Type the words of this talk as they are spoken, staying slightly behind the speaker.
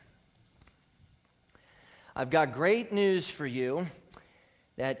I've got great news for you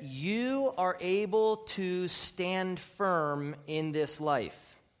that you are able to stand firm in this life,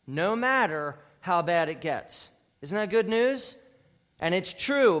 no matter how bad it gets. Isn't that good news? And it's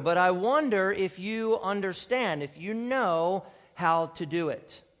true, but I wonder if you understand, if you know how to do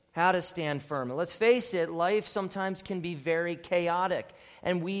it, how to stand firm. And let's face it, life sometimes can be very chaotic,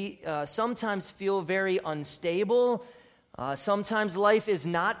 and we sometimes feel very unstable. Sometimes life is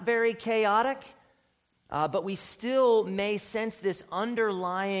not very chaotic, but we still may sense this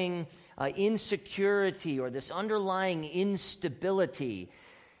underlying insecurity or this underlying instability.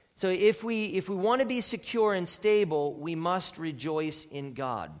 So if we want to be secure and stable, we must rejoice in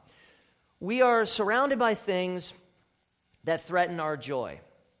God. We are surrounded by things that threaten our joy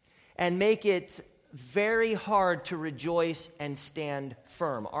and make it very hard to rejoice and stand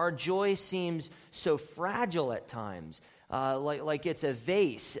firm. Our joy seems so fragile at times, like it's a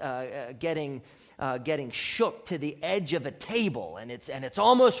vase getting shook to the edge of a table, and it's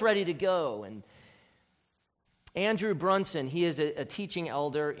almost ready to go. And Andrew Brunson, he is a teaching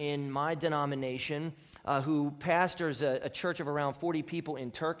elder in my denomination who pastors a church of around 40 people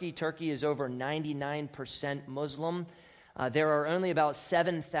in Turkey. Turkey is over 99% Muslim. There are only about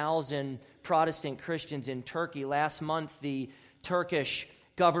 7,000 Protestant Christians in Turkey. Last month, the Turkish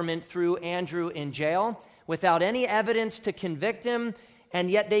government threw Andrew in jail without any evidence to convict him, and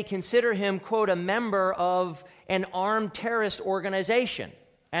yet they consider him, quote, a member of an armed terrorist organization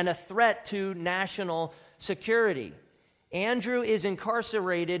and a threat to national security. Andrew is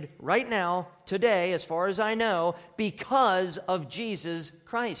incarcerated right now, today, as far as I know, because of Jesus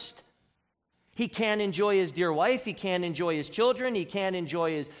Christ. He can't enjoy his dear wife. He can't enjoy his children. He can't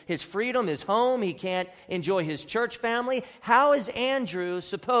enjoy his freedom, his home. He can't enjoy his church family. How is Andrew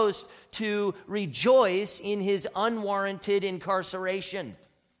supposed to rejoice in his unwarranted incarceration?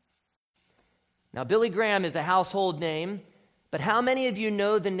 Now, Billy Graham is a household name, but how many of you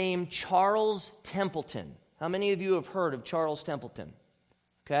know the name Charles Templeton? How many of you have heard of Charles Templeton?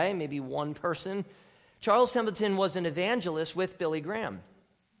 Okay, maybe one person. Charles Templeton was an evangelist with Billy Graham.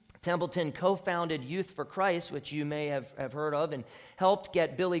 Templeton co-founded Youth for Christ, which you may have heard of, and helped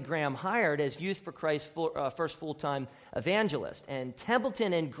get Billy Graham hired as Youth for Christ's first full-time evangelist. And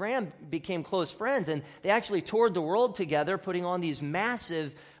Templeton and Graham became close friends, and they actually toured the world together, putting on these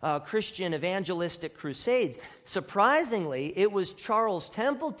massive Christian evangelistic crusades. Surprisingly, it was Charles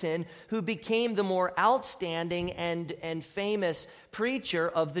Templeton who became the more outstanding and famous preacher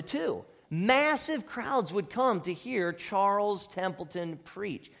of the two. Massive crowds would come to hear Charles Templeton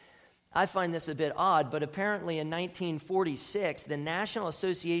preach. I find this a bit odd, but apparently in 1946, the National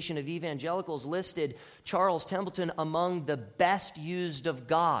Association of Evangelicals listed Charles Templeton among the best used of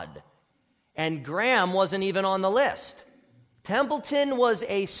God. And Graham wasn't even on the list. Templeton was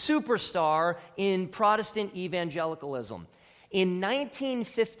a superstar in Protestant evangelicalism. In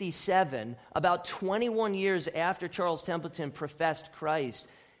 1957, about 21 years after Charles Templeton professed Christ,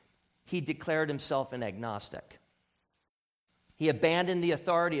 he declared himself an agnostic. He abandoned the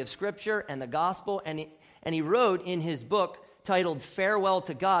authority of Scripture and the gospel, and he wrote in his book titled Farewell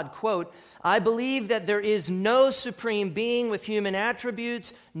to God, quote, "I believe that there is no supreme being with human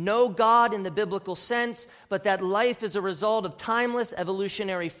attributes, no God in the biblical sense, but that life is a result of timeless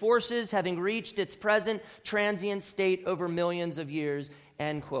evolutionary forces having reached its present transient state over millions of years,"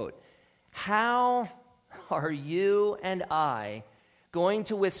 end quote. How are you and I going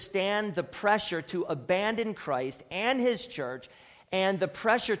to withstand the pressure to abandon Christ and his church and the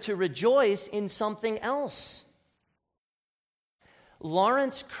pressure to rejoice in something else?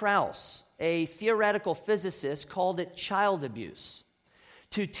 Lawrence Krauss, a theoretical physicist, called it child abuse,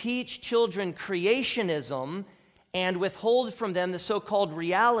 to teach children creationism and withhold from them the so-called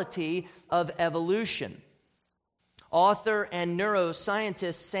reality of evolution. Author and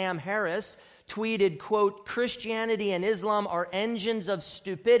neuroscientist Sam Harris tweeted, quote, "Christianity and Islam are engines of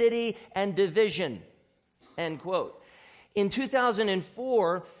stupidity and division," end quote. In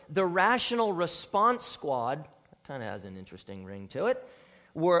 2004, the Rational Response Squad, kind of has an interesting ring to it,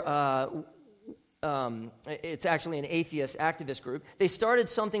 it's actually an atheist activist group. They started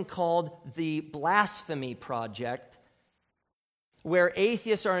something called the Blasphemy Project, where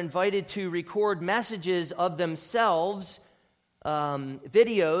atheists are invited to record messages of themselves,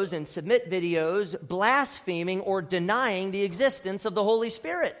 videos, and submit videos blaspheming or denying the existence of the Holy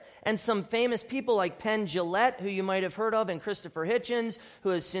Spirit. And some famous people like Penn Jillette, who you might have heard of, and Christopher Hitchens, who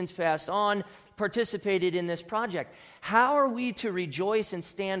has since passed on, participated in this project. How are we to rejoice and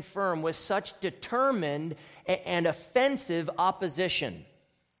stand firm with such determined and offensive opposition?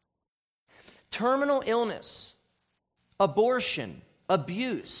 Terminal illness, abortion,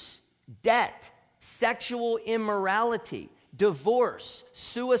 abuse, debt, sexual immorality, divorce,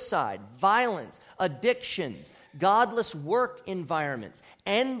 suicide, violence, addictions, godless work environments,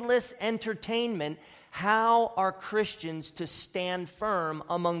 endless entertainment. How are Christians to stand firm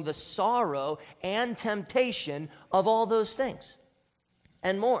among the sorrow and temptation of all those things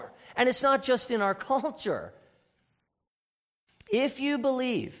and more? And it's not just in our culture. If you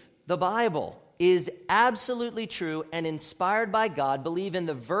believe the Bible is absolutely true and inspired by God, believe in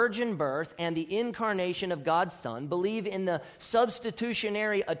the virgin birth and the incarnation of God's Son, believe in the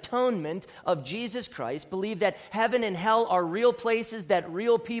substitutionary atonement of Jesus Christ, believe that heaven and hell are real places that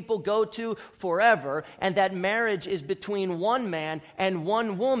real people go to forever, and that marriage is between one man and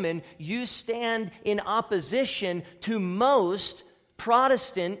one woman, you stand in opposition to most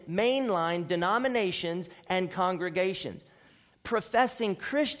Protestant mainline denominations and congregations. Professing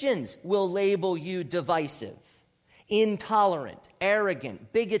Christians will label you divisive, intolerant,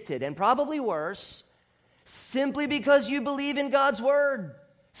 arrogant, bigoted, and probably worse, simply because you believe in God's word,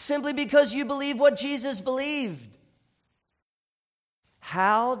 simply because you believe what Jesus believed.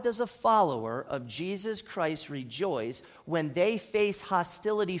 How does a follower of Jesus Christ rejoice when they face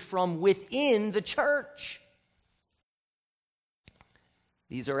hostility from within the church?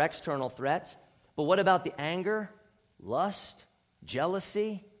 These are external threats, but what about the anger, lust,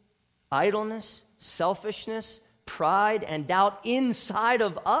 jealousy, idleness, selfishness, pride, and doubt inside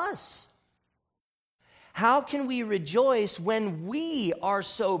of us? How can we rejoice when we are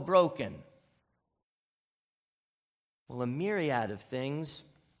so broken? Well, a myriad of things,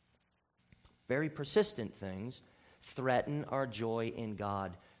 very persistent things, threaten our joy in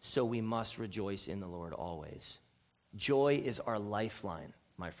God, so we must rejoice in the Lord always. Joy is our lifeline,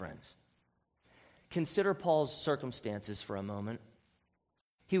 my friends. Consider Paul's circumstances for a moment.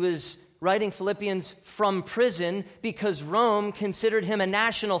 He was writing Philippians from prison because Rome considered him a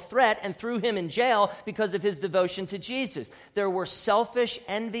national threat and threw him in jail because of his devotion to Jesus. There were selfish,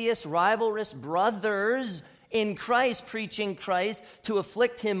 envious, rivalrous brothers in Christ preaching Christ to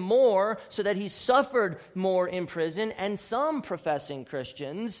afflict him more so that he suffered more in prison, and some professing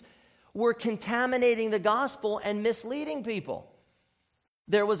Christians were contaminating the gospel and misleading people.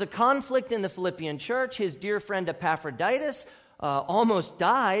 There was a conflict in the Philippian church. His dear friend Epaphroditus almost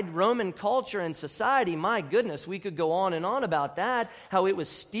died. Roman culture and society, my goodness, we could go on and on about that, how it was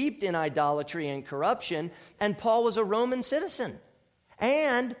steeped in idolatry and corruption, and Paul was a Roman citizen.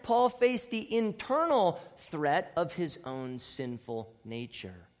 And Paul faced the internal threat of his own sinful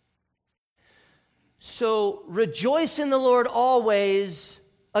nature. So rejoice in the Lord always.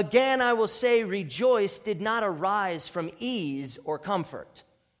 Again, I will say, rejoice did not arise from ease or comfort,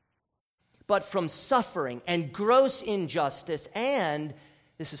 but from suffering and gross injustice and,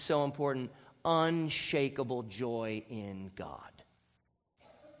 this is so important, unshakable joy in God.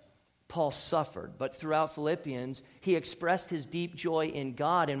 Paul suffered, but throughout Philippians, he expressed his deep joy in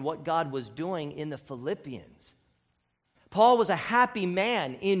God and what God was doing in the Philippians. Paul was a happy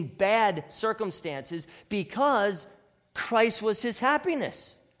man in bad circumstances because Christ was his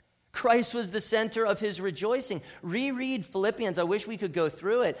happiness. Christ was the center of his rejoicing. Reread Philippians. I wish we could go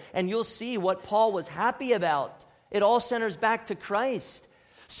through it, and you'll see what Paul was happy about. It all centers back to Christ.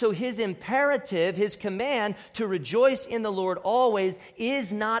 So his imperative, his command to rejoice in the Lord always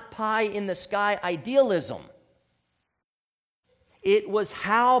is not pie-in-the-sky idealism. It was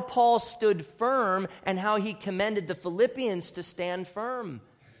how Paul stood firm and how he commended the Philippians to stand firm.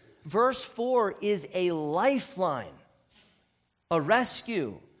 Verse 4 is a lifeline, a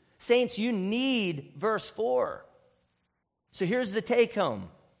rescue. Saints, you need verse 4. So here's the take-home.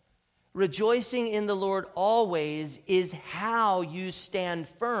 Rejoicing in the Lord always is how you stand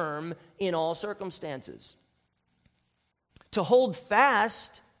firm in all circumstances. To hold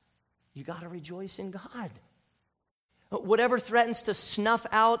fast, you got to rejoice in God. Whatever threatens to snuff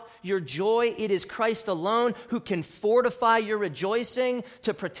out your joy, it is Christ alone who can fortify your rejoicing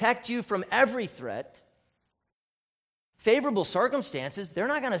to protect you from every threat. Favorable circumstances, they're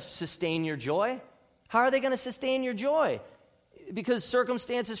not going to sustain your joy. How are they going to sustain your joy? Because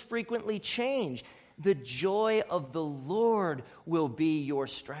circumstances frequently change. The joy of the Lord will be your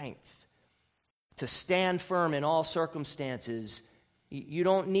strength. To stand firm in all circumstances, you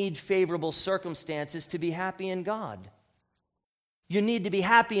don't need favorable circumstances to be happy in God. You need to be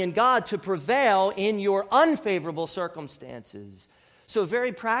happy in God to prevail in your unfavorable circumstances. So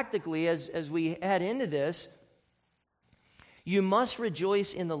very practically, as we head into this, you must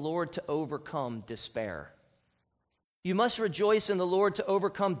rejoice in the Lord to overcome despair. You must rejoice in the Lord to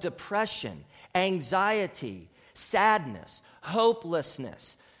overcome depression, anxiety, sadness,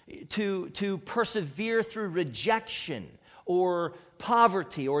 hopelessness, to persevere through rejection or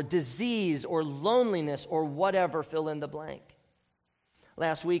poverty or disease or loneliness or whatever, fill in the blank.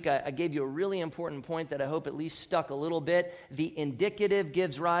 Last week, I gave you a really important point that I hope at least stuck a little bit. The indicative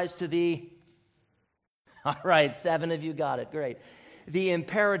gives rise to the... All right, 7 of you got it. Great. The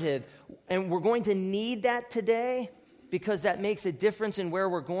imperative. And we're going to need that today because that makes a difference in where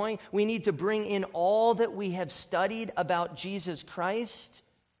we're going. We need to bring in all that we have studied about Jesus Christ,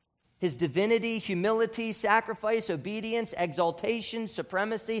 his divinity, humility, sacrifice, obedience, exaltation,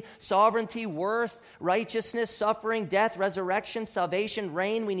 supremacy, sovereignty, worth, righteousness, suffering, death, resurrection, salvation,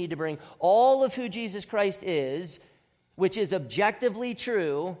 reign. We need to bring all of who Jesus Christ is, which is objectively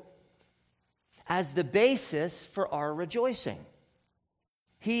true, as the basis for our rejoicing.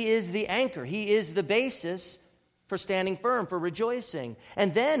 He is the anchor. He is the basis for standing firm, for rejoicing.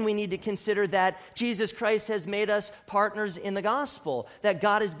 And then we need to consider that Jesus Christ has made us partners in the gospel, that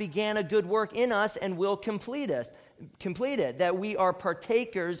God has began a good work in us and will complete it, that we are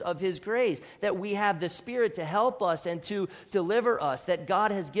partakers of his grace, that we have the Spirit to help us and to deliver us, that God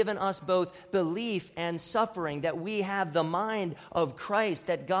has given us both belief and suffering, that we have the mind of Christ,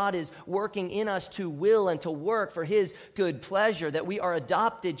 that God is working in us to will and to work for his good pleasure, that we are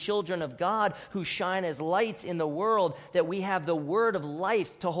adopted children of God who shine as lights in the world, that we have the word of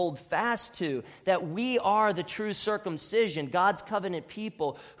life to hold fast to, that we are the true circumcision, God's covenant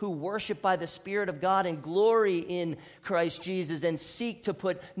people who worship by the Spirit of God and glory in Christ Jesus and seek to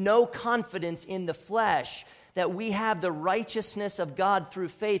put no confidence in the flesh, that we have the righteousness of God through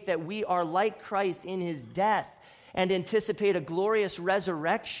faith, that we are like Christ in his death and anticipate a glorious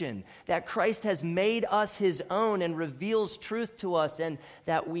resurrection, that Christ has made us his own and reveals truth to us, and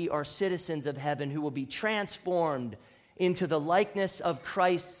that we are citizens of heaven who will be transformed into the likeness of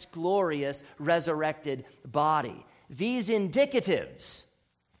Christ's glorious resurrected body. These indicatives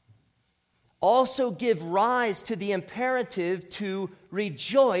also give rise to the imperative to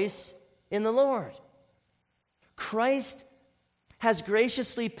rejoice in the Lord. Christ has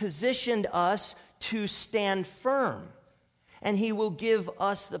graciously positioned us to stand firm, and he will give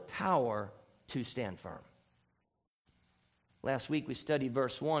us the power to stand firm. Last week we studied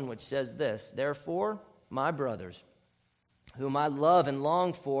verse 1, which says this: "Therefore, my brothers, whom I love and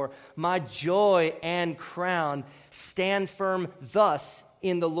long for, my joy and crown, stand firm thus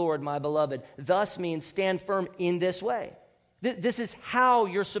in the Lord, my beloved." Thus means stand firm in this way. This is how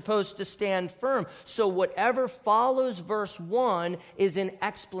you're supposed to stand firm. So whatever follows verse 1 is an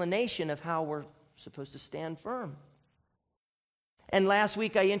explanation of how we're supposed to stand firm. And last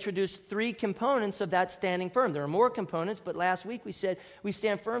week I introduced 3 components of that standing firm. There are more components, but last week we said we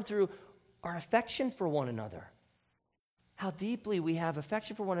stand firm through our affection for one another. How deeply we have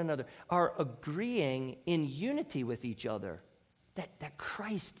affection for one another. Our agreeing in unity with each other. That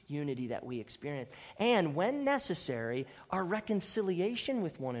Christ unity that we experience. And when necessary, our reconciliation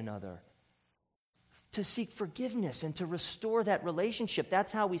with one another. To seek forgiveness and to restore that relationship.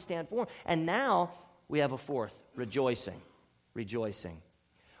 That's how we stand firm. And now we have a 4th, rejoicing. Rejoicing.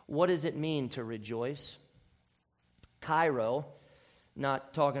 What does it mean to rejoice? Kairo,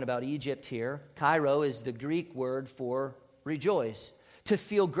 not talking about Egypt here. Kairo is the Greek word for rejoice. To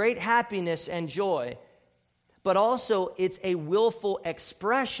feel great happiness and joy. But also, it's a willful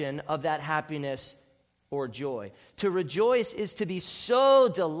expression of that happiness or joy. To rejoice is to be so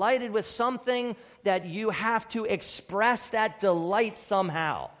delighted with something that you have to express that delight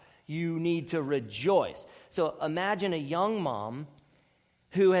somehow. You need to rejoice. So imagine a young mom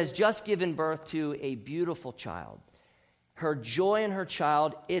who has just given birth to a beautiful child. Her joy in her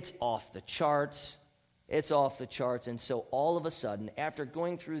child, it's off the charts. It's off the charts. And so all of a sudden, after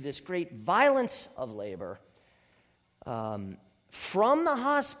going through this great violence of labor, from the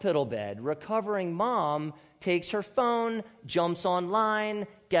hospital bed, recovering mom takes her phone, jumps online,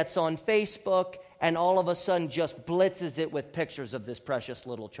 gets on Facebook, and all of a sudden just blitzes it with pictures of this precious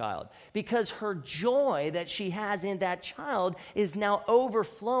little child. Because her joy that she has in that child is now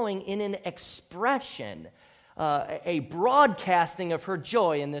overflowing in an expression, a broadcasting of her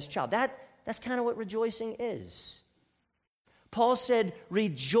joy in this child. That's kind of what rejoicing is. Paul said,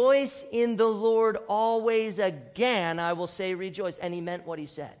 "Rejoice in the Lord always. Again, I will say rejoice." And he meant what he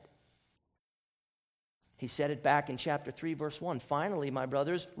said. He said it back in chapter 3, verse 1. "Finally, my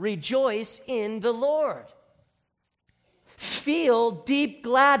brothers, rejoice in the Lord. Feel deep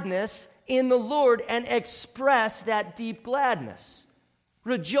gladness in the Lord and express that deep gladness."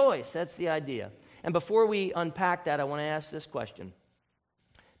 Rejoice, that's the idea. And before we unpack that, I want to ask this question.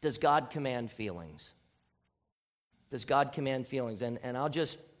 Does God command feelings? Does God command feelings? And I'll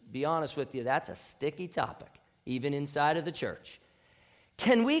just be honest with you, that's a sticky topic, even inside of the church.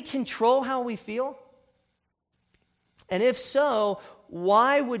 Can we control how we feel? And if so,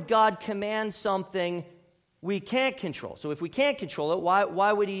 why would God command something we can't control? So if we can't control it,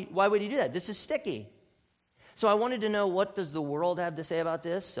 why would he do that? This is sticky. So I wanted to know, what does the world have to say about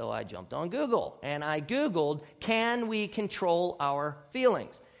this? So I jumped on Google, and I Googled, can we control our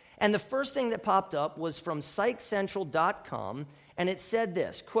feelings? And the first thing that popped up was from PsychCentral.com, and it said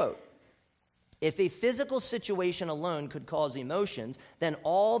this, quote, if a physical situation alone could cause emotions, then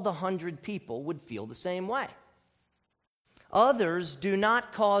all the 100 people would feel the same way. Others do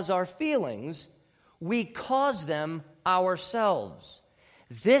not cause our feelings, we cause them ourselves.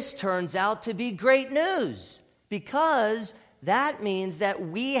 This turns out to be great news, because that means that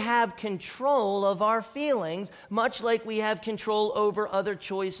we have control of our feelings, much like we have control over other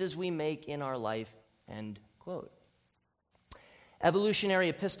choices we make in our life, end quote.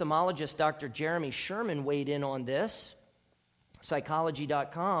 Evolutionary epistemologist Dr. Jeremy Sherman weighed in on this,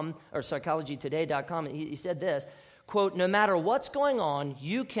 psychology.com, or psychologytoday.com, and he said this, quote, no matter what's going on,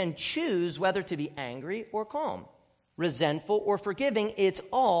 you can choose whether to be angry or calm, resentful or forgiving. It's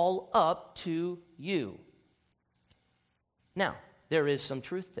all up to you. Now, there is some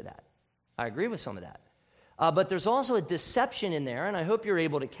truth to that. I agree with some of that. But there's also a deception in there, and I hope you're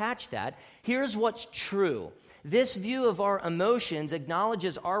able to catch that. Here's what's true. This view of our emotions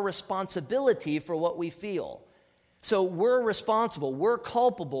acknowledges our responsibility for what we feel. So we're responsible, we're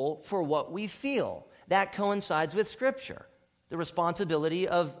culpable for what we feel. That coincides with Scripture, the responsibility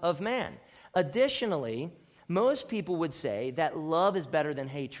of man. Additionally, most people would say that love is better than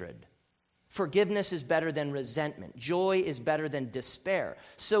hatred. Forgiveness is better than resentment. Joy is better than despair.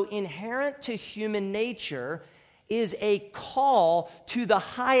 So inherent to human nature is a call to the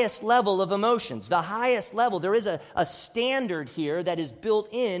highest level of emotions, the highest level. There is a standard here that is built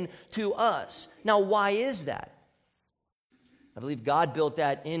in to us. Now, why is that? I believe God built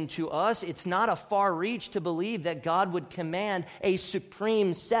that into us. It's not a far reach to believe that God would command a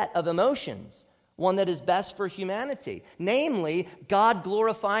supreme set of emotions, one that is best for humanity, namely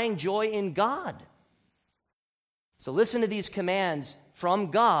God-glorifying joy in God. So listen to these commands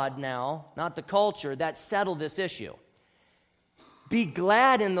from God now, not the culture, that settle this issue. Be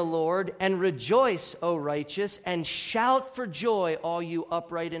glad in the Lord and rejoice, O righteous, and shout for joy, all you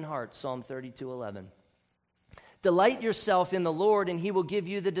upright in heart. Psalm 32:11. Delight yourself in the Lord, and he will give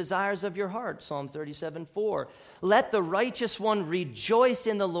you the desires of your heart. Psalm 37:4. Let the righteous one rejoice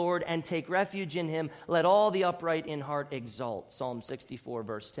in the Lord and take refuge in him. Let all the upright in heart exult. Psalm 64,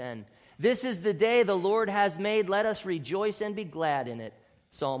 verse 10. This is the day the Lord has made. Let us rejoice and be glad in it.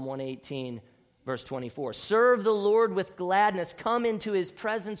 Psalm 118, verse 24. Serve the Lord with gladness. Come into his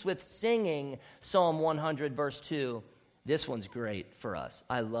presence with singing. Psalm 100, verse 2. This one's great for us.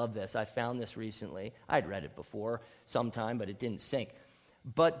 I love this. I found this recently. I'd read it before sometime, but it didn't sink.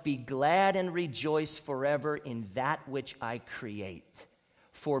 But be glad and rejoice forever in that which I create.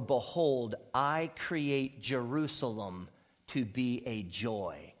 For behold, I create Jerusalem to be a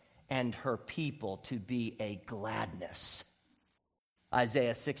joy, and her people to be a gladness.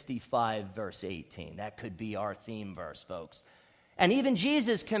 Isaiah 65, verse 18. That could be our theme verse, folks. And even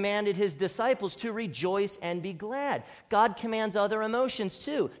Jesus commanded his disciples to rejoice and be glad. God commands other emotions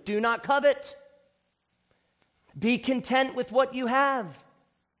too. Do not covet. Be content with what you have.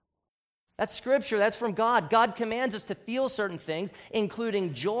 That's Scripture. That's from God. God commands us to feel certain things,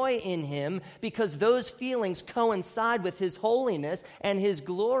 including joy in him, because those feelings coincide with his holiness and his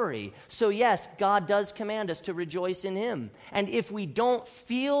glory. So yes, God does command us to rejoice in him. And if we don't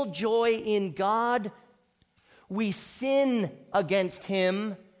feel joy in God, we sin against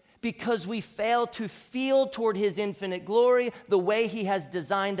him because we fail to feel toward his infinite glory the way he has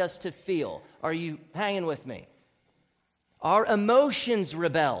designed us to feel. Are you hanging with me? Our emotions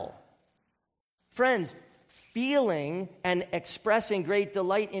rebel. Friends, feeling and expressing great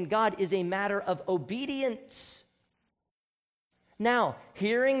delight in God is a matter of obedience. Now,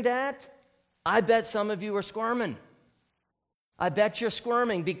 hearing that, I bet some of you are squirming. I bet you're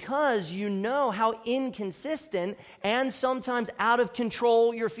squirming because you know how inconsistent and sometimes out of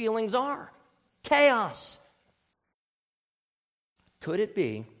control your feelings are. Chaos. Could it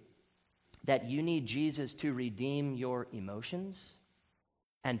be that you need Jesus to redeem your emotions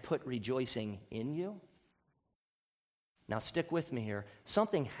and put rejoicing in you? Now stick with me here.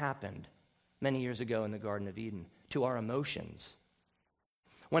 Something happened many years ago in the Garden of Eden to our emotions.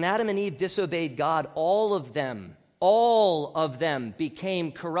 When Adam and Eve disobeyed God, all of them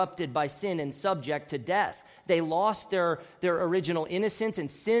became corrupted by sin and subject to death. They lost their original innocence, and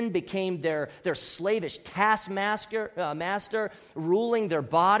sin became their slavish taskmaster, ruling their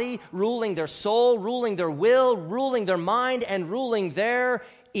body, ruling their soul, ruling their will, ruling their mind, and ruling their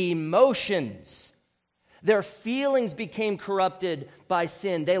emotions. Their feelings became corrupted by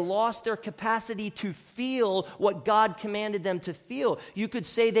sin. They lost their capacity to feel what God commanded them to feel. You could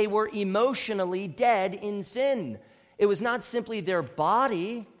say they were emotionally dead in sin. It was not simply their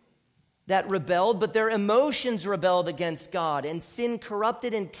body that rebelled, but their emotions rebelled against God, and sin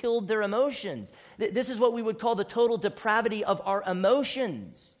corrupted and killed their emotions. This is what we would call the total depravity of our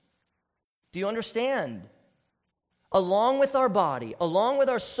emotions. Do you understand? Along with our body, along with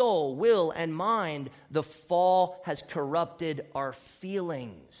our soul, will, and mind, the fall has corrupted our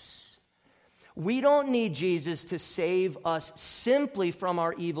feelings. We don't need Jesus to save us simply from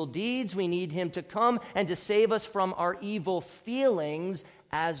our evil deeds. We need him to come and to save us from our evil feelings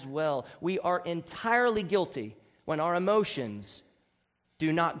as well. We are entirely guilty when our emotions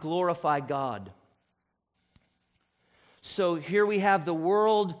do not glorify God. So here we have the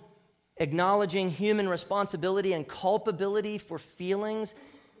world acknowledging human responsibility and culpability for feelings,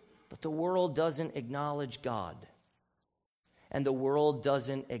 but the world doesn't acknowledge God. And the world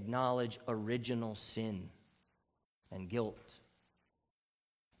doesn't acknowledge original sin and guilt.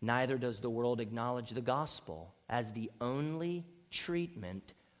 Neither does the world acknowledge the gospel as the only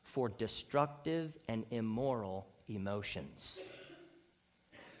treatment for destructive and immoral emotions.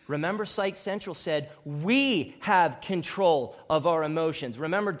 Remember, Psych Central said, we have control of our emotions.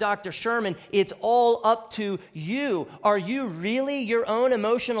 Remember, Dr. Sherman, it's all up to you. Are you really your own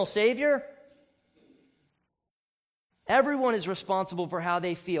emotional savior? Everyone is responsible for how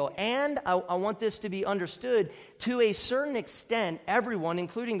they feel. And I want this to be understood, to a certain extent, everyone,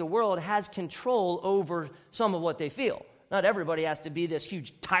 including the world, has control over some of what they feel. Not everybody has to be this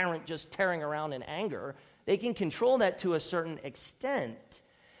huge tyrant just tearing around in anger. They can control that to a certain extent.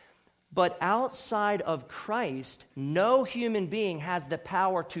 But outside of Christ, no human being has the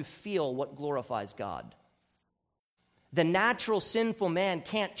power to feel what glorifies God. The natural sinful man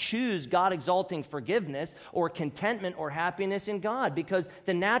can't choose God-exalting forgiveness or contentment or happiness in God because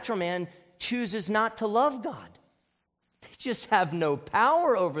the natural man chooses not to love God. They just have no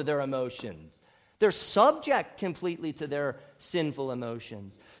power over their emotions. They're subject completely to their sinful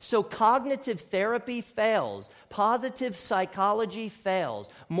emotions. So cognitive therapy fails. Positive psychology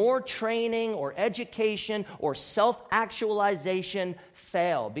fails. More training or education or self-actualization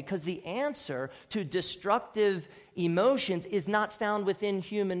fail because the answer to destructive emotions is not found within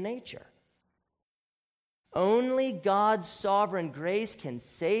human nature. Only God's sovereign grace can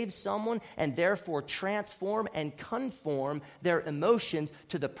save someone and therefore transform and conform their emotions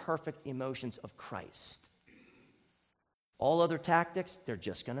to the perfect emotions of Christ. All other tactics, they're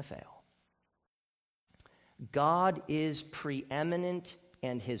just going to fail. God is preeminent,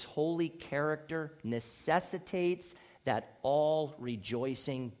 and his holy character necessitates that all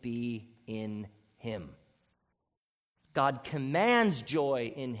rejoicing be in him. God commands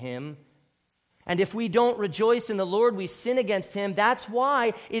joy in him. And if we don't rejoice in the Lord, we sin against him. That's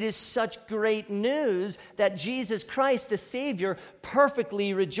why it is such great news that Jesus Christ, the Savior,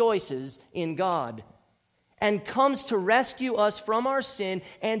 perfectly rejoices in God and comes to rescue us from our sin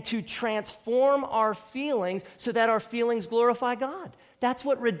and to transform our feelings so that our feelings glorify God. That's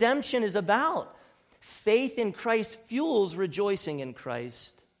what redemption is about. Faith in Christ fuels rejoicing in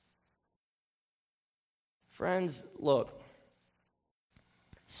Christ. Friends, look.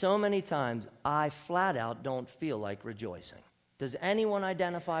 So many times, I flat out don't feel like rejoicing. Does anyone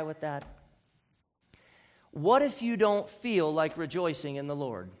identify with that? What if you don't feel like rejoicing in the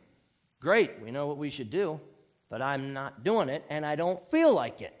Lord? Great, we know what we should do, but I'm not doing it, and I don't feel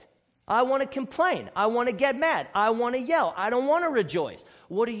like it. I want to complain. I want to get mad. I want to yell. I don't want to rejoice.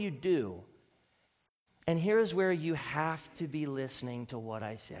 What do? And here's where you have to be listening to what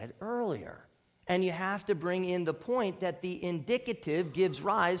I said earlier. And you have to bring in the point that the indicative gives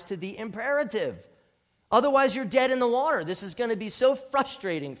rise to the imperative. Otherwise, you're dead in the water. This is going to be so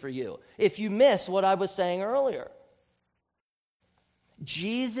frustrating for you if you miss what I was saying earlier.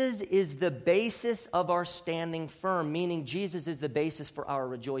 Jesus is the basis of our standing firm, meaning Jesus is the basis for our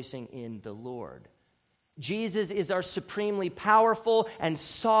rejoicing in the Lord. Jesus is our supremely powerful and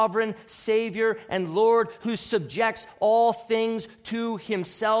sovereign Savior and Lord who subjects all things to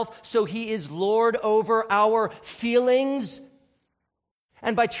himself. So he is Lord over our feelings.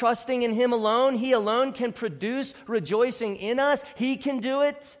 And by trusting in him alone, he alone can produce rejoicing in us. He can do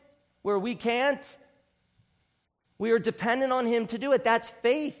it where we can't. We are dependent on him to do it. That's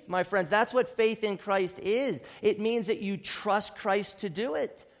faith, my friends. That's what faith in Christ is. It means that you trust Christ to do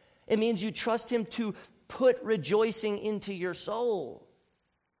it. It means you trust him to put rejoicing into your soul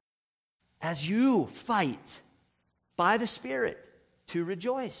as you fight by the Spirit to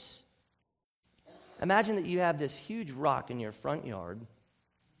rejoice. Imagine that you have this huge rock in your front yard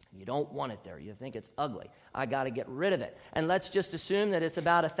You don't want it there. You think it's ugly. I got to get rid of it. And let's just assume that it's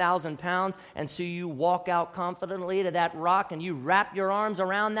about 1,000 pounds, and so you walk out confidently to that rock, and you wrap your arms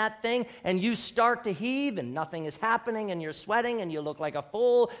around that thing, and you start to heave, and nothing is happening, and you're sweating, and you look like a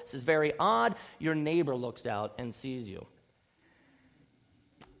fool. This is very odd. Your neighbor looks out and sees you.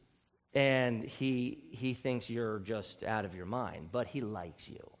 And he thinks you're just out of your mind, but he likes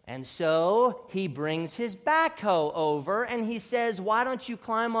you. And so he brings his backhoe over, and he says, why don't you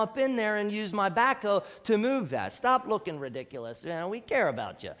climb up in there and use my backhoe to move that? Stop looking ridiculous. We care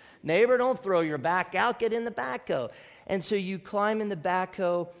about you. Neighbor, don't throw your back out. Get in the backhoe. And so you climb in the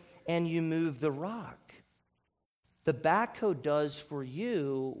backhoe, and you move the rock. The backhoe does for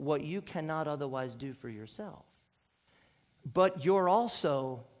you what you cannot otherwise do for yourself. But you're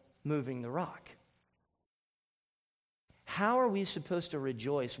also moving the rock. How are we supposed to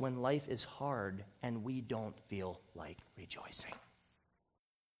rejoice when life is hard and we don't feel like rejoicing?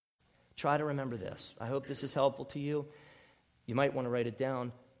 Try to remember this. I hope this is helpful to you. You might want to write it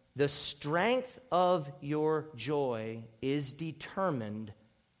down. The strength of your joy is determined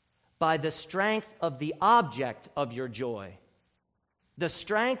by the strength of the object of your joy. The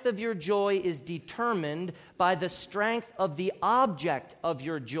strength of your joy is determined by the strength of the object of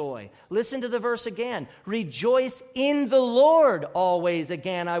your joy. Listen to the verse again. Rejoice in the Lord always.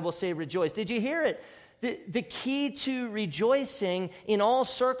 Again, I will say rejoice. Did you hear it? The key to rejoicing in all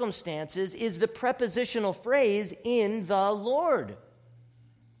circumstances is the prepositional phrase, in the Lord.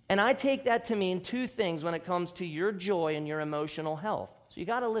 And I take that to mean two things when it comes to your joy and your emotional health. So you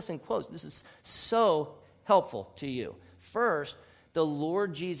got to listen close. This is so helpful to you. First, the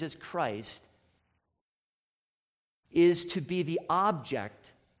Lord Jesus Christ is to be the object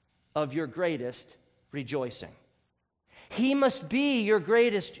of your greatest rejoicing. He must be your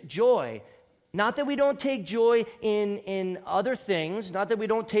greatest joy. Not that we don't take joy in other things, not that we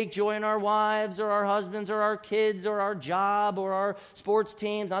don't take joy in our wives or our husbands or our kids or our job or our sports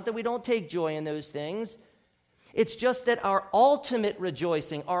teams, not that we don't take joy in those things. It's just that our ultimate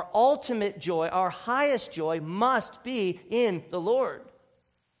rejoicing, our ultimate joy, our highest joy must be in the Lord.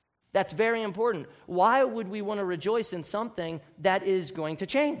 That's very important. Why would we want to rejoice in something that is going to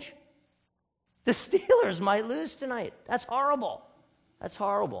change? The Steelers might lose tonight. That's horrible. That's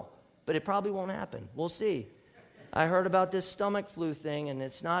horrible. But it probably won't happen. We'll see. I heard about this stomach flu thing, and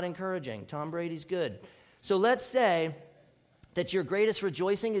it's not encouraging. Tom Brady's good. So let's say that your greatest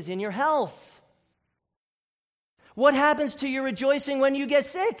rejoicing is in your health. What happens to your rejoicing when you get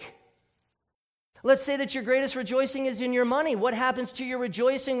sick? Let's say that your greatest rejoicing is in your money. What happens to your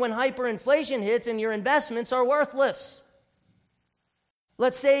rejoicing when hyperinflation hits and your investments are worthless?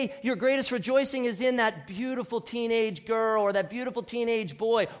 Let's say your greatest rejoicing is in that beautiful teenage girl or that beautiful teenage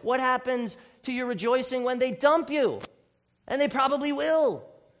boy. What happens to your rejoicing when they dump you? And they probably will.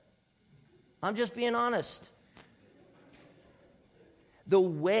 I'm just being honest. The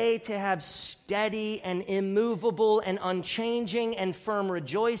way to have steady and immovable and unchanging and firm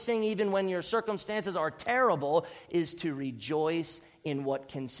rejoicing, even when your circumstances are terrible, is to rejoice in what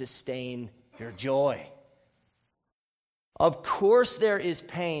can sustain your joy. Of course there is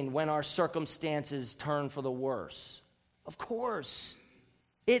pain when our circumstances turn for the worse. Of course.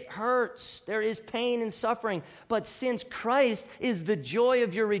 It hurts. There is pain and suffering. But since Christ is the joy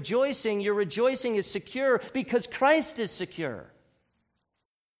of your rejoicing is secure because Christ is secure.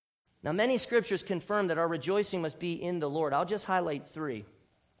 Now, many scriptures confirm that our rejoicing must be in the Lord. I'll just highlight 3.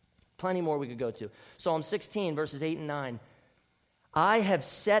 Plenty more we could go to. Psalm 16, verses 8 and 9. I have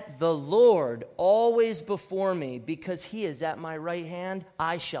set the Lord always before me, because he is at my right hand.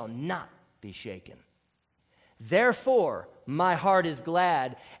 I shall not be shaken. Therefore, my heart is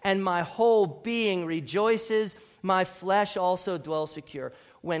glad, and my whole being rejoices. My flesh also dwells secure.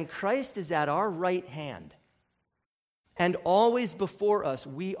 When Christ is at our right hand, and always before us,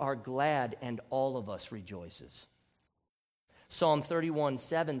 we are glad, and all of us rejoices. Psalm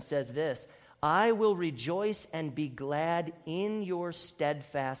 31:7 says this, I will rejoice and be glad in your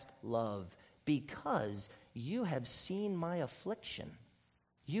steadfast love, because you have seen my affliction.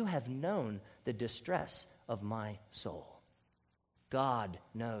 You have known the distress of my soul. God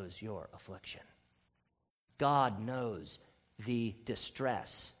knows your affliction. God knows the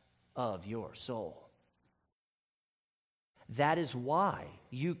distress of your soul. That is why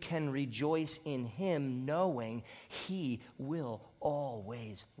you can rejoice in him, knowing he will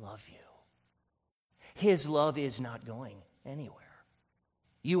always love you. His love is not going anywhere.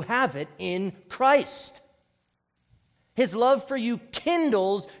 You have it in Christ. His love for you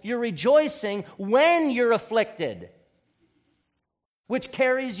kindles your rejoicing when you're afflicted, which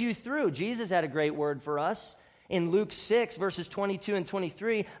carries you through. Jesus had a great word for us in Luke 6, verses 22 and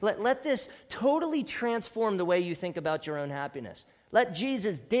 23, let this totally transform the way you think about your own happiness. Let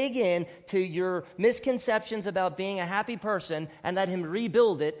Jesus dig in to your misconceptions about being a happy person and let him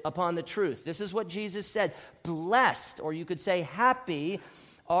rebuild it upon the truth. This is what Jesus said. Blessed, or you could say happy,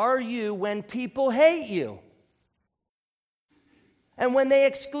 are you when people hate you and when they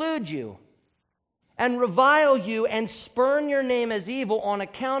exclude you and revile you and spurn your name as evil on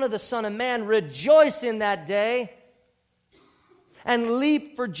account of the Son of Man. Rejoice in that day and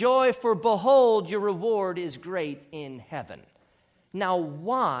leap for joy, for behold, your reward is great in heaven. Now,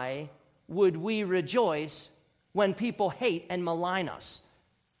 why would we rejoice when people hate and malign us?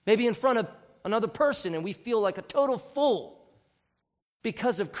 Maybe in front of another person and we feel like a total fool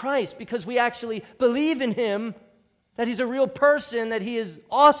because of Christ, because we actually believe in him, that he's a real person, that he is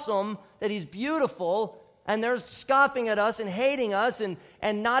awesome, that he's beautiful, and they're scoffing at us and hating us and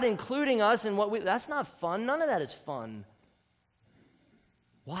not including us in what we... That's not fun. None of that is fun.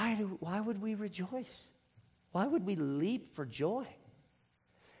 Why would we rejoice? Why would we leap for joy?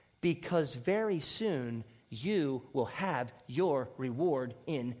 Because very soon you will have your reward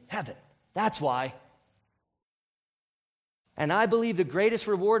in heaven. That's why. And I believe the greatest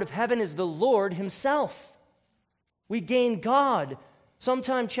reward of heaven is the Lord himself. We gain God.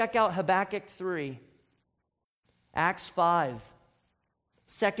 Sometime check out Habakkuk 3, Acts 5,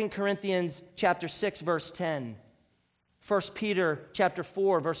 2 Corinthians chapter 6, verse 10. 1 Peter chapter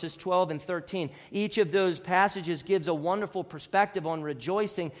 4, verses 12 and 13. Each of those passages gives a wonderful perspective on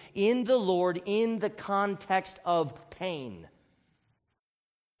rejoicing in the Lord in the context of pain.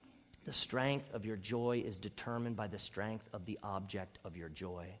 The strength of your joy is determined by the strength of the object of your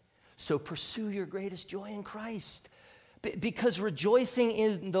joy. So pursue your greatest joy in Christ. Because rejoicing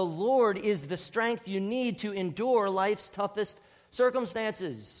in the Lord is the strength you need to endure life's toughest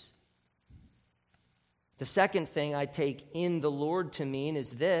circumstances. The second thing I take in the Lord to mean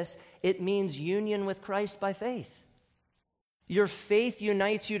is this. It means union with Christ by faith. Your faith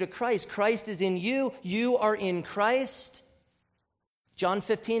unites you to Christ. Christ is in you. You are in Christ. John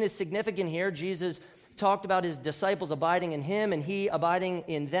 15 is significant here. Jesus talked about his disciples abiding in him and he abiding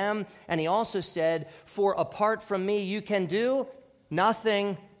in them. And he also said, for apart from me, you can do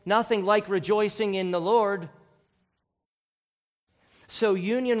nothing like rejoicing in the Lord. So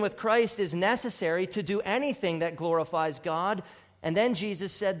union with Christ is necessary to do anything that glorifies God. And then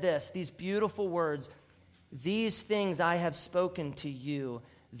Jesus said this, these beautiful words, these things I have spoken to you,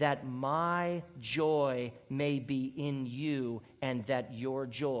 that my joy may be in you and that your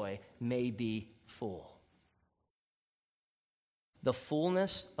joy may be full. The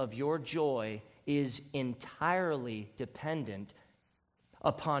fullness of your joy is entirely dependent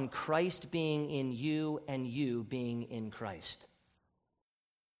upon Christ being in you and you being in Christ.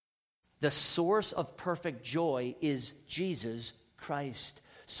 The source of perfect joy is Jesus Christ.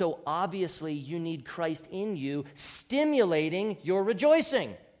 So obviously you need Christ in you stimulating your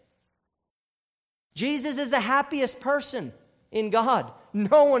rejoicing. Jesus is the happiest person in God.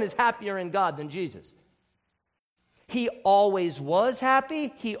 No one is happier in God than Jesus. He always was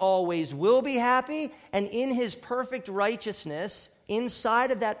happy. He always will be happy. And in his perfect righteousness,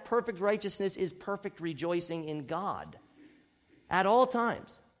 inside of that perfect righteousness is perfect rejoicing in God at all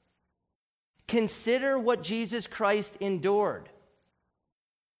times. Consider what Jesus Christ endured.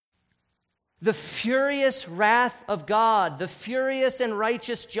 The furious wrath of God, the furious and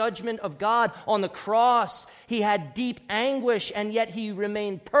righteous judgment of God on the cross. He had deep anguish, and yet he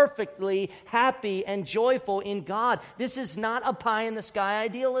remained perfectly happy and joyful in God. This is not a pie-in-the-sky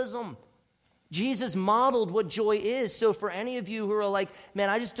idealism. Jesus modeled what joy is. So for any of you who are like,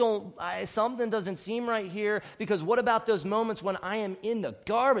 man, something doesn't seem right here, because what about those moments when I am in the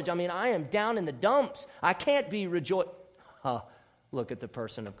garbage? I mean, I am down in the dumps. I can't be rejoiced. Look at the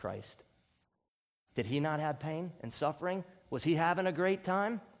person of Christ. Did he not have pain and suffering? Was he having a great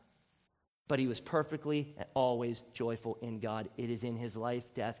time? But he was perfectly and always joyful in God. It is in his life,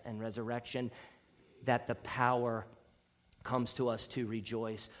 death, and resurrection that the power comes to us to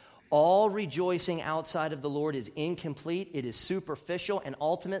rejoice. All rejoicing outside of the Lord is incomplete, it is superficial, and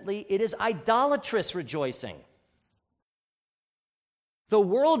ultimately it is idolatrous rejoicing. The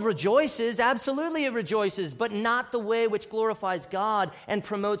world rejoices, absolutely it rejoices, but not the way which glorifies God and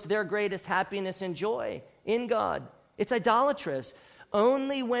promotes their greatest happiness and joy in God. It's idolatrous.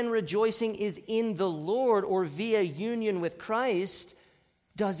 Only when rejoicing is in the Lord or via union with Christ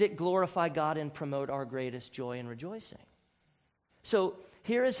does it glorify God and promote our greatest joy and rejoicing. So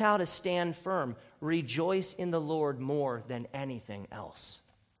here is how to stand firm. Rejoice in the Lord more than anything else.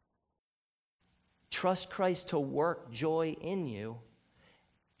 Trust Christ to work joy in you.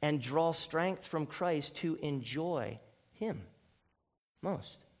 and draw strength from Christ to enjoy him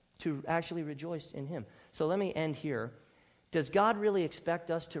most, to actually rejoice in him. So let me end here. Does God really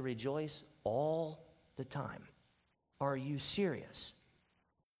expect us to rejoice all the time? Are you serious?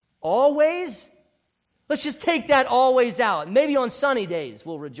 Always? Let's just take that always out. Maybe on sunny days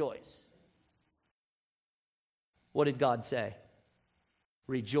we'll rejoice. What did God say?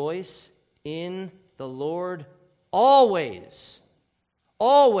 Rejoice in the Lord always.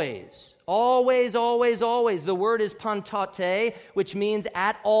 Always. Always, always, always. The word is pantate, which means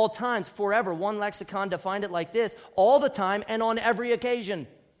at all times, forever. One lexicon defined it like this: all the time and on every occasion.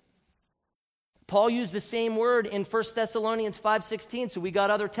 Paul used the same word in 1 Thessalonians 5:16, so we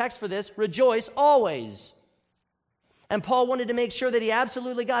got other texts for this. Rejoice always. And Paul wanted to make sure that he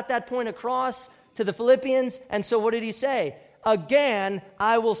absolutely got that point across to the Philippians, and so what did he say? Again,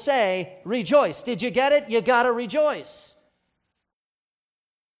 I will say, rejoice. Did you get it? You got to rejoice.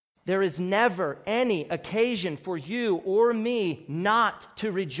 There is never any occasion for you or me not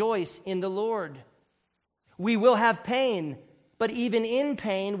to rejoice in the Lord. We will have pain, but even in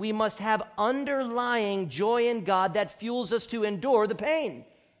pain, we must have underlying joy in God that fuels us to endure the pain.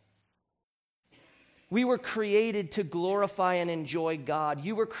 We were created to glorify and enjoy God.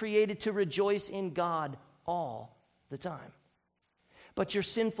 You were created to rejoice in God all the time. But your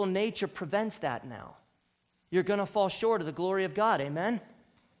sinful nature prevents that now. You're going to fall short of the glory of God, amen?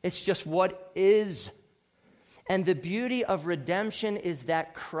 It's just what is. And the beauty of redemption is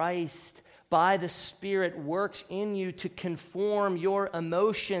that Christ, by the Spirit, works in you to conform your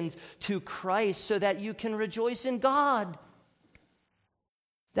emotions to Christ so that you can rejoice in God.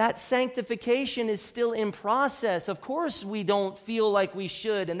 That sanctification is still in process. Of course, we don't feel like we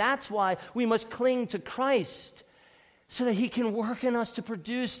should, and that's why we must cling to Christ so that he can work in us to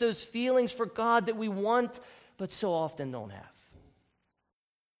produce those feelings for God that we want but so often don't have.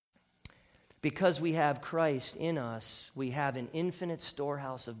 Because we have Christ in us, we have an infinite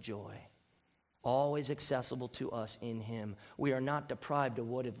storehouse of joy, always accessible to us in him. We are not deprived of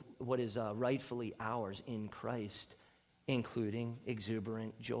what is rightfully ours in Christ, including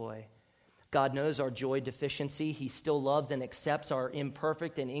exuberant joy. God knows our joy deficiency. He still loves and accepts our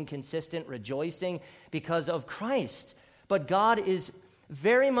imperfect and inconsistent rejoicing because of Christ. But God is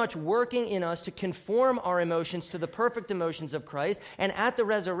very much working in us to conform our emotions to the perfect emotions of Christ. And at the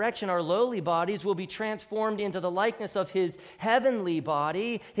resurrection, our lowly bodies will be transformed into the likeness of his heavenly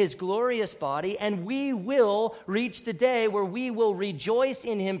body, his glorious body, and we will reach the day where we will rejoice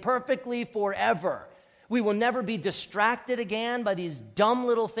in him perfectly forever. We will never be distracted again by these dumb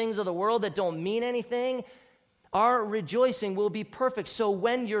little things of the world that don't mean anything. Our rejoicing will be perfect. So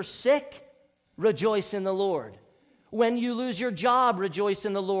when you're sick, rejoice in the Lord. When you lose your job, rejoice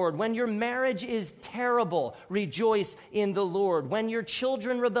in the Lord. When your marriage is terrible, rejoice in the Lord. When your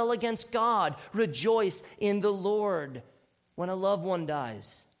children rebel against God, rejoice in the Lord. When a loved one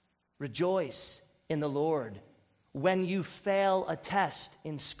dies, rejoice in the Lord. When you fail a test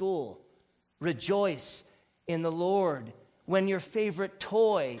in school, rejoice in the Lord. When your favorite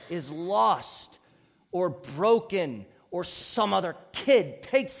toy is lost or broken or some other kid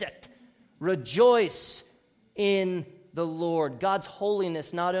takes it, rejoice in the Lord. God's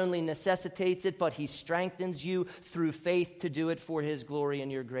holiness not only necessitates it, but he strengthens you through faith to do it for his glory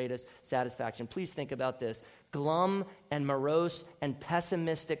and your greatest satisfaction. Please think about this. Glum and morose and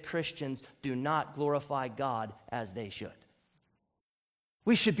pessimistic Christians do not glorify God as they should.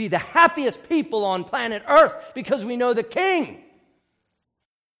 We should be the happiest people on planet Earth because we know the King.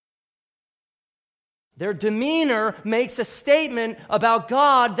 Their demeanor makes a statement about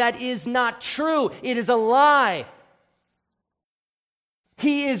God that is not true. It is a lie.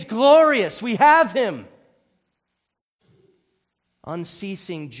 He is glorious. We have him.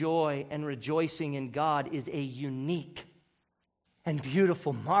 Unceasing joy and rejoicing in God is a unique and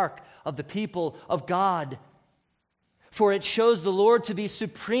beautiful mark of the people of God. For it shows the Lord to be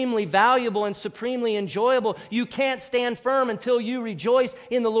supremely valuable and supremely enjoyable. You can't stand firm until you rejoice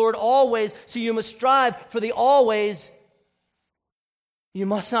in the Lord always, so you must strive for the always. You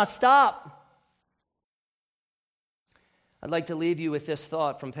must not stop. I'd like to leave you with this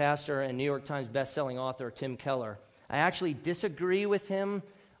thought from pastor and New York Times bestselling author Tim Keller. I actually disagree with him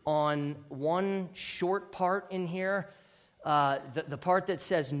on one short part in here. The part that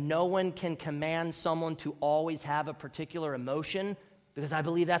says no one can command someone to always have a particular emotion, because I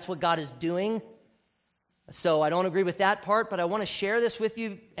believe that's what God is doing. So I don't agree with that part, but I want to share this with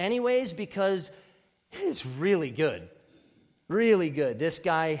you anyways because it's really good. Really good. This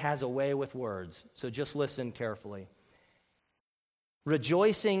guy has a way with words, so just listen carefully.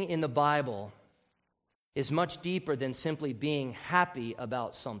 Rejoicing in the Bible is much deeper than simply being happy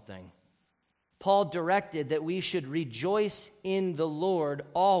about something. Paul directed that we should rejoice in the Lord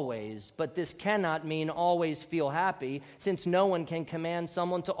always, but this cannot mean always feel happy, since no one can command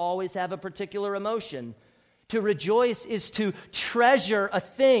someone to always have a particular emotion. To rejoice is to treasure a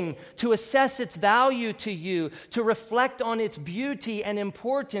thing, to assess its value to you, to reflect on its beauty and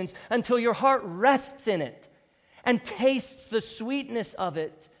importance until your heart rests in it and tastes the sweetness of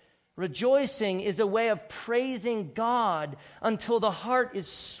it. Rejoicing is a way of praising God until the heart is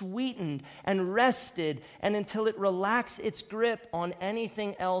sweetened and rested and until it relaxes its grip on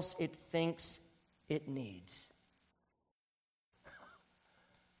anything else it thinks it needs.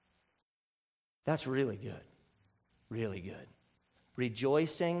 That's really good. Really good.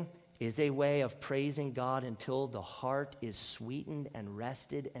 Rejoicing is a way of praising God until the heart is sweetened and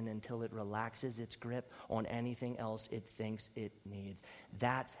rested and until it relaxes its grip on anything else it thinks it needs.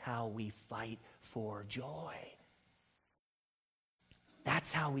 That's how we fight for joy.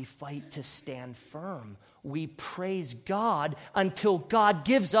 That's how we fight to stand firm. We praise God until God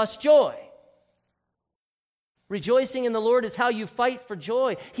gives us joy. Rejoicing in the Lord is how you fight for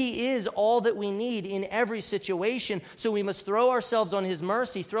joy. He is all that we need in every situation, so we must throw ourselves on His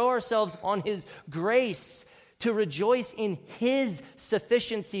mercy, throw ourselves on His grace to rejoice in His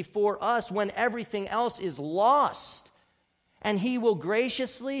sufficiency for us when everything else is lost. And He will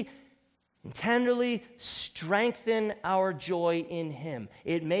graciously and tenderly strengthen our joy in Him.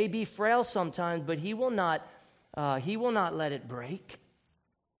 It may be frail sometimes, but He will not let it break.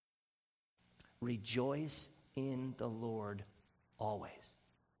 Rejoice in the Lord always.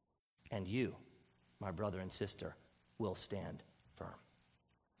 And you, my brother and sister, will stand firm.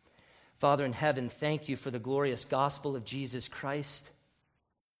 Father in heaven, thank you for the glorious gospel of Jesus Christ.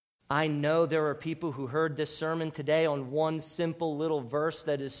 I know there are people who heard this sermon today on one simple little verse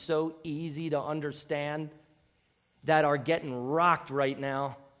that is so easy to understand that are getting rocked right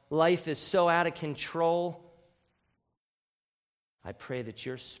now. Life is so out of control. I pray that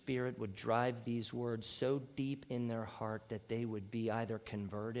your Spirit would drive these words so deep in their heart that they would be either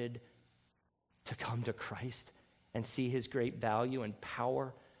converted to come to Christ and see His great value and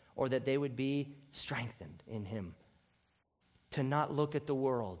power, or that they would be strengthened in Him to not look at the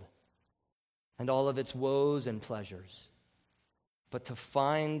world and all of its woes and pleasures, but to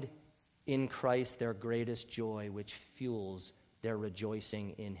find in Christ their greatest joy, which fuels their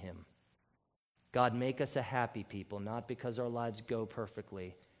rejoicing in Him. God, make us a happy people, not because our lives go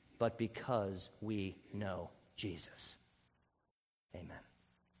perfectly, but because we know Jesus. Amen.